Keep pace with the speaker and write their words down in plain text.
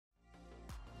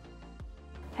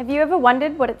Have you ever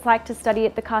wondered what it's like to study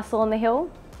at the Castle on the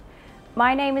Hill?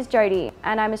 My name is Jodie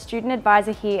and I'm a student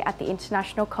advisor here at the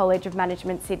International College of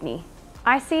Management, Sydney.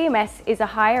 ICMS is a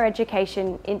higher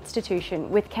education institution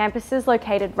with campuses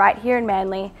located right here in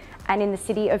Manly and in the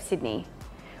city of Sydney.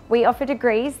 We offer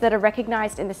degrees that are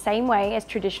recognised in the same way as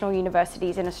traditional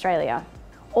universities in Australia.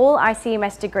 All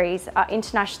ICMS degrees are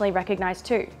internationally recognised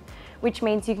too, which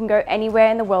means you can go anywhere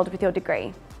in the world with your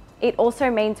degree. It also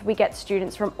means we get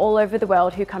students from all over the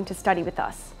world who come to study with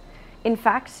us. In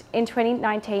fact, in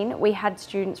 2019, we had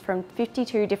students from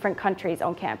 52 different countries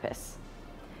on campus.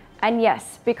 And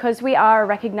yes, because we are a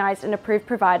recognised and approved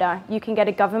provider, you can get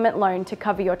a government loan to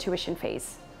cover your tuition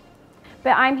fees.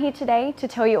 But I'm here today to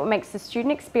tell you what makes the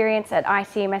student experience at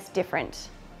ICMS different.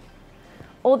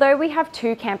 Although we have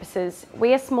 2 campuses,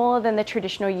 we are smaller than the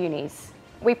traditional unis.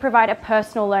 We provide a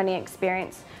personal learning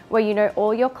experience where you know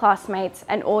all your classmates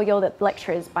and all your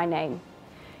lecturers by name.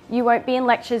 You won't be in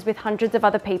lectures with hundreds of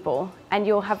other people, and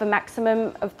you'll have a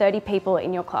maximum of 30 people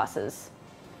in your classes.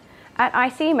 At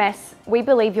ICMS, we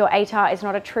believe your ATAR is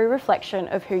not a true reflection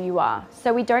of who you are,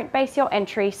 so we don't base your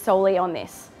entry solely on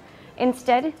this.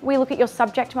 Instead, we look at your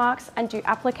subject marks and do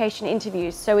application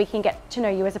interviews so we can get to know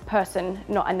you as a person,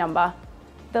 not a number.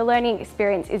 The learning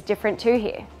experience is different too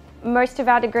here. Most of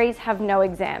our degrees have no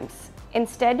exams.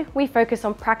 Instead, we focus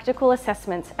on practical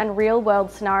assessments and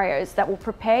real-world scenarios that will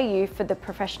prepare you for the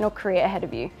professional career ahead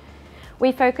of you.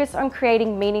 We focus on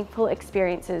creating meaningful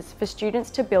experiences for students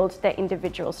to build their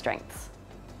individual strengths.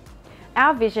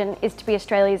 Our vision is to be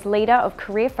Australia's leader of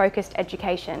career-focused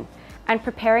education, and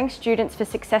preparing students for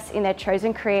success in their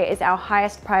chosen career is our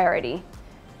highest priority.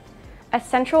 A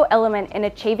central element in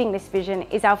achieving this vision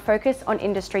is our focus on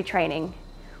industry training.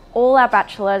 All our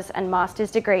bachelor's and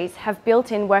master's degrees have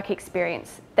built-in work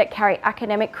experience that carry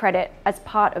academic credit as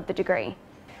part of the degree.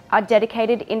 Our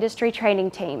dedicated industry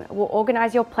training team will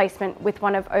organise your placement with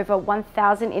one of over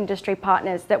 1,000 industry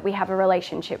partners that we have a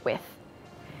relationship with.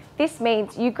 This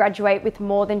means you graduate with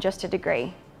more than just a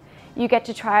degree. You get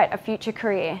to try out a future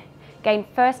career, gain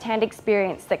first-hand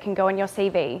experience that can go on your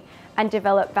CV, and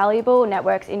develop valuable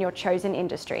networks in your chosen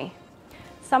industry.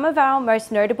 Some of our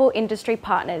most notable industry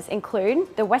partners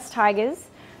include the West Tigers,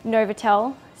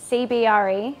 Novotel,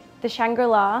 CBRE, the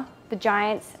Shangri-La, the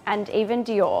Giants, and even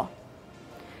Dior.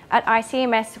 At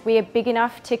ICMS, we are big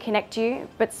enough to connect you,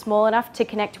 but small enough to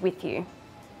connect with you.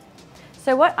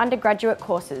 So what undergraduate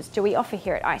courses do we offer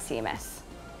here at ICMS?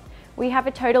 We have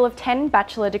a total of 10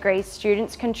 bachelor degrees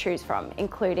students can choose from,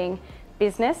 including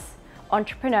business,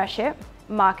 entrepreneurship,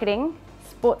 marketing,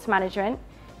 sports management,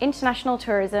 international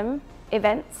tourism,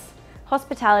 events,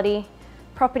 hospitality,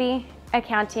 property,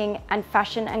 accounting, and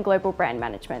fashion and global brand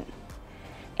management.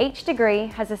 Each degree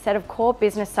has a set of core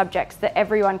business subjects that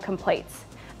everyone completes,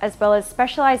 as well as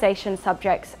specialisation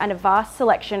subjects and a vast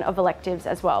selection of electives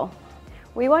as well.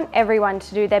 We want everyone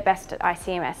to do their best at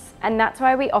ICMS, and that's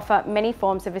why we offer many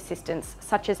forms of assistance,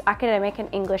 such as academic and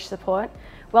English support,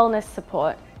 wellness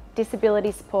support,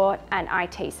 disability support, and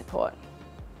IT support.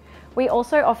 We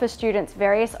also offer students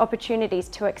various opportunities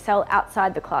to excel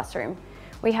outside the classroom.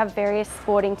 We have various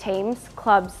sporting teams,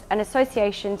 clubs, and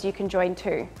associations you can join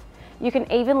too. You can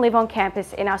even live on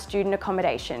campus in our student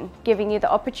accommodation, giving you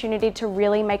the opportunity to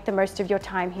really make the most of your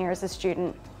time here as a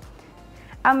student.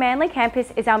 Our Manly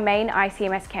campus is our main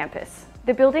ICMS campus.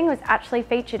 The building was actually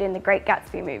featured in the Great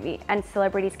Gatsby movie, and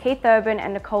celebrities Keith Urban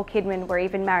and Nicole Kidman were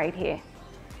even married here.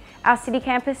 Our city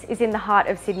campus is in the heart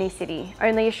of Sydney City,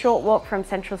 only a short walk from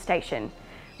Central Station.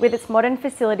 With its modern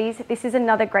facilities, this is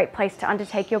another great place to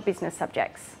undertake your business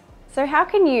subjects. So how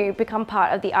can you become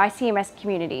part of the ICMS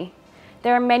community?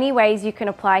 There are many ways you can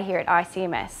apply here at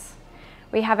ICMS.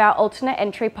 We have our alternate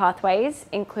entry pathways,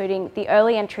 including the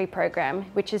early entry program,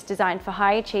 which is designed for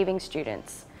high achieving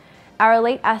students. Our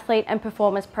elite athlete and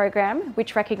performers program,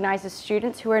 which recognises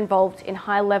students who are involved in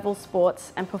high level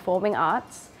sports and performing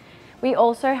arts. We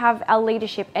also have our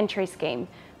leadership entry scheme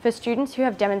for students who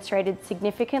have demonstrated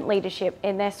significant leadership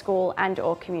in their school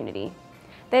and/or community.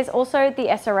 There's also the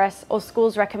SRS or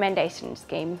Schools Recommendation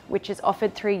Scheme, which is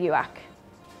offered through UAC.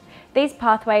 These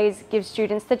pathways give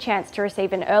students the chance to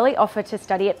receive an early offer to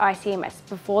study at ICMS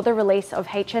before the release of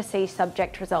HSC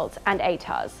subject results and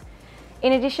ATARs.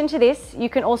 In addition to this, you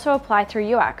can also apply through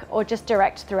UAC or just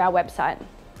direct through our website.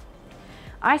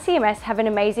 ICMS have an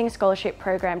amazing scholarship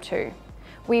program too.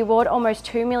 We award almost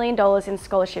 $2 million in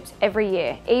scholarships every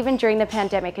year, even during the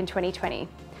pandemic in 2020.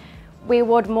 We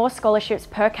award more scholarships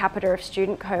per capita of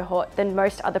student cohort than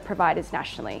most other providers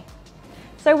nationally.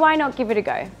 So why not give it a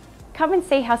go? Come and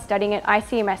see how studying at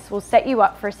ICMS will set you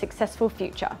up for a successful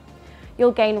future.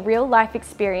 You'll gain real-life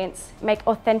experience, make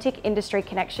authentic industry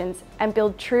connections, and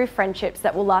build true friendships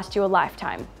that will last you a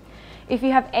lifetime. If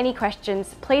you have any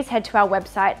questions, please head to our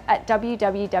website at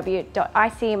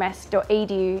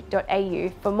www.icms.edu.au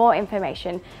for more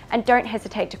information, and don't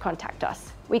hesitate to contact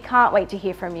us. We can't wait to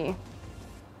hear from you.